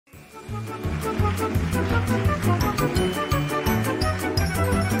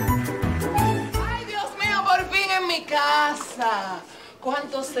Ay, Dios mío, por fin en mi casa.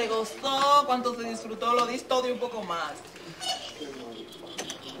 Cuánto se gozó, cuánto se disfrutó, lo dis todo y un poco más.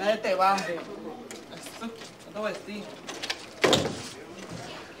 Dale este barrio. Eso, no te voy a decir.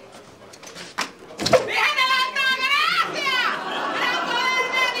 ¡Viene la Altagracia! ¡Pero poder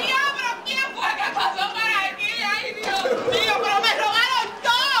de Dios! ¿Pero quién fue que pasó por aquí? ¡Ay, Dios mío! ¡Pero me robaron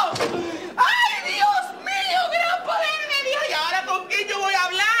todo! ¡Ay, Dios mío! ¡Gran poder de Dios! ¿Y ahora con quién yo voy a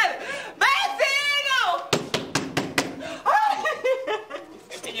hablar? ¡Vecino! ¡Ay!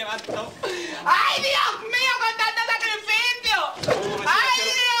 Me llevan todo. ¡Ay, Dios mío! ¡Con tanto sacrificio! ¡Ay,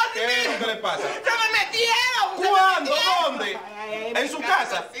 Dios mío! ¿Qué le pasa? ¡Se me metieron! ¿Cuándo? ¿Dónde? ¿En su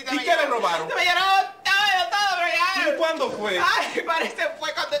casa? ¿Y qué le robaron? Se me llenaron todo, pero ya... ¿Y cuándo fue? Ay, parece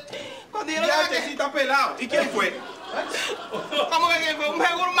fue cuando yo lo Ya, saqué. sí está pelado. ¿Y quién fue? ¿Cómo que quién fue?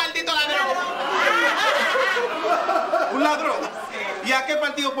 Un maldito ladrón. ¿Un ladrón? ¿Y a qué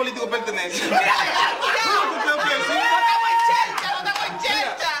partido político pertenece? Mira, ¿Usted qué? ¿Sí? no estamos en chelcha, no estamos en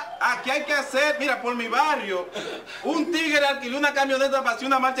chelcha. Aquí hay que hacer, mira, por mi barrio, un tigre alquiló una camioneta para hacer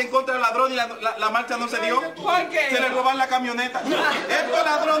una marcha en contra del ladrón y la marcha no se dio. ¿Por qué? Se le robaron la camioneta. Estos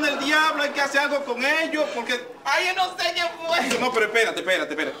ladrones del diablo, hay que hacer algo con ellos porque... Ay, yo no sé quién fue. No, pero espérate.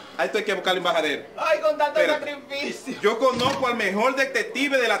 A esto hay que buscar el embajadero. Ay, con tanto Espérate. sacrificio. Yo conozco al mejor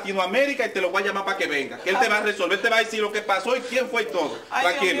detective de Latinoamérica y te lo voy a llamar para que venga. Que él te va a resolver, te va a decir lo que pasó y quién fue y todo. Ay,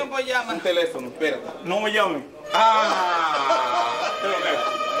 Dios Tranquilo. mío, pues llama. Un teléfono, espérate. No me llame.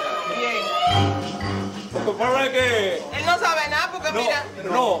 Bien. Lo que pasa es que... Él no sabe nada porque mira.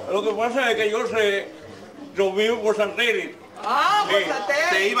 No, lo que pasa es que yo vivo por satélite. Ah, pues Sí, Te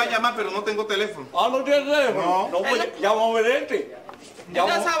satélite. iba a llamar, pero no tengo teléfono. Ah, ¿no tienes teléfono? No. No, pues llama a Vedente. Él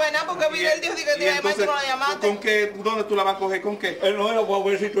no sabe nada porque mira, él dijo que te iba a llamar y tú no la llamaste. ¿con qué? ¿Dónde tú la vas a coger? ¿Con qué? Él no era para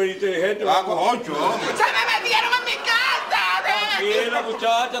ver si tú eres inteligente. Ah, con 8, hombre. ¡Se me metieron en mi casa! Tranquila,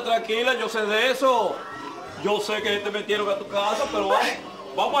 muchacha, tranquila, yo sé de eso. Yo sé que te metieron a tu casa, pero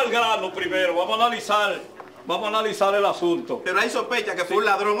vamos al grano primero, vamos a analizar el asunto. Pero hay sospecha que fue un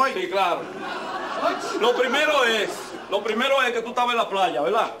ladrón hoy. Sí, claro. Lo primero es que tú estabas en la playa,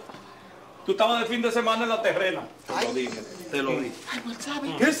 ¿verdad? Tú estabas de fin de semana en la terrena. Te lo dije. Ay, pues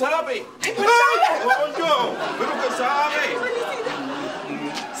sabe. ¿Qué sabe? Ay, pues sabe. ¡Coño! ¿Pero qué sabe?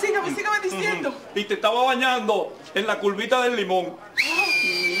 Sígame diciendo. Y te estaba bañando en la curvita del limón.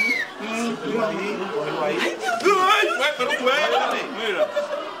 ¡Ay, pero cuéntame! Mira,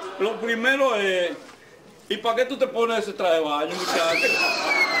 lo primero es... ¿Y para qué tú te pones ese traje de baño, muchacho?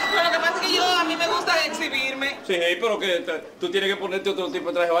 Pero lo que pasa es que a mí me gusta exhibirme. Sí, pero que tú tienes que ponerte otro tipo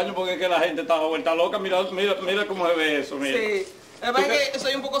de traje de baño porque es que la gente está vuelta loca. Mira cómo se ve eso, mira. Sí. Lo que pasa es que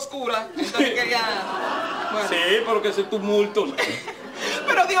soy un poco oscura, entonces quería... Bueno. Sí, pero que ese tumulto.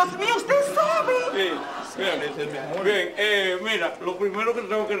 Pero Dios mío, usted sabe. Sí. Bien, mira, lo primero que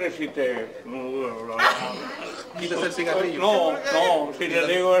tengo que decirte... Quítese el cigarrillo. No, si te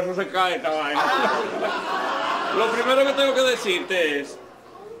digo eso se cae esta vaina. Lo primero que tengo que decirte es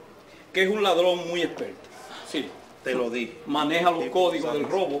que es un ladrón muy experto. Sí. Te lo dije. Maneja los códigos del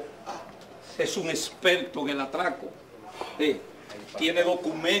robo. Es un experto en el atraco. Sí. Tiene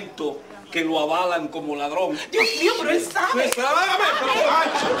documentos que lo avalan como ladrón. Dios mío, pero él sabe. ¿Qué sabe?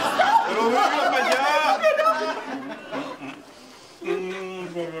 Pero venga para allá.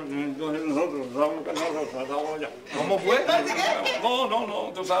 ¿Cómo fue?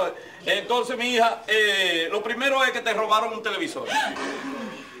 No, tú sabes. Entonces, mi hija, lo primero es que te robaron un televisor.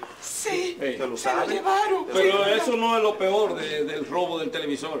 Sí, Sí. Te lo se lo sabe. llevaron. Pero eso no es lo peor del robo del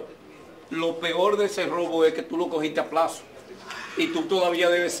televisor. Lo peor de ese robo es que tú lo cogiste a plazo. Y tú todavía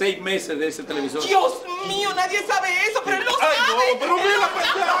debes 6 meses de ese televisor. Dios mío, nadie sabe eso, pero él lo Ay, sabe. no, pero mira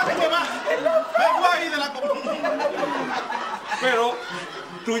para allá. Me voy ahí de la Pero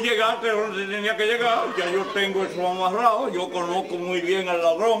tú llegaste donde tenía que llegar, ya yo tengo eso amarrado, yo conozco muy bien al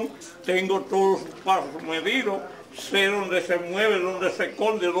ladrón, tengo todos sus pasos medidos, sé dónde se mueve, dónde se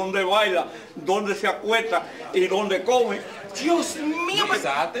esconde, dónde baila, dónde se acuesta y dónde come. Dios mío, pues...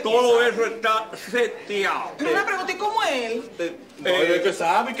 Todo eso está seteado. Pero una pregunta, ¿y cómo él? que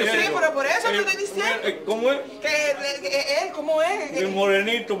sabe, que Sí, sé. pero por eso te estoy diciendo. ¿Cómo es? Que él, ¿cómo es? El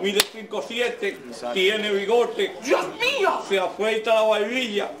morenito mide 5'7", tiene bigote, Dios mío. se afeita la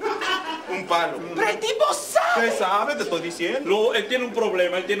barbilla. Un palo. Pero el tipo sabe. ¿Qué sabe? Te estoy diciendo. Él tiene un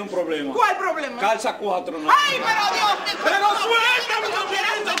problema, ¿Cuál problema? Calza 4, ¿no? Ay, pero Dios mío. ¡Pero suéltame!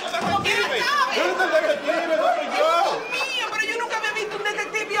 Como quiera sabe. Yo no te detective, no soy yo. Dios mío, pero yo nunca había visto un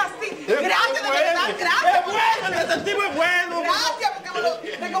detective así. Gracias, de verdad, gracias. Es bueno, el detective es bueno. Gracias, porque me lo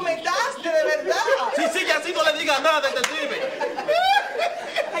recomendaste, de verdad. Si sigue así, no le digas nada, detective.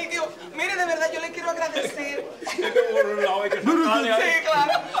 Ay, Dios. sale ahí. Sí,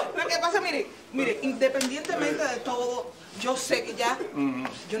 claro. Lo que pasa, mire, independientemente de todo, yo sé que ya,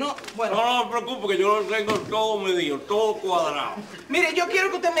 yo no, bueno. No me preocupe, que yo lo tengo todo medido, todo cuadrado. Mire, yo quiero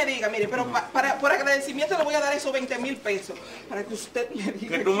que usted me diga, mire, pero por agradecimiento le voy a dar esos 20.000 pesos, para que usted me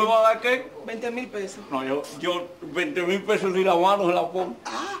diga. ¿Que tú me vas a dar qué? 20.000 pesos. No, yo 20.000 pesos ni la mano se la pongo.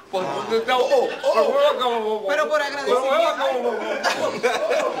 Pues, Pero por agradecimiento.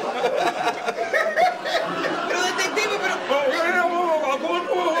 Pero detective,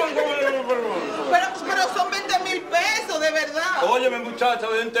 pero son 20.000 pesos, de verdad. Óyeme, muchacha,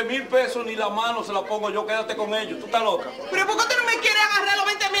 20.000 pesos ni la mano se la pongo yo, quédate con ellos, tú estás loca. Pero ¿por qué usted no me quiere agarrar los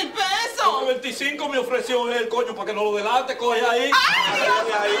 20.000 pesos? 25 me ofreció él, coño, para que no lo delate, coge ahí. ¡Ay, Dios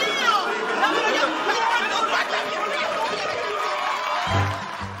mío!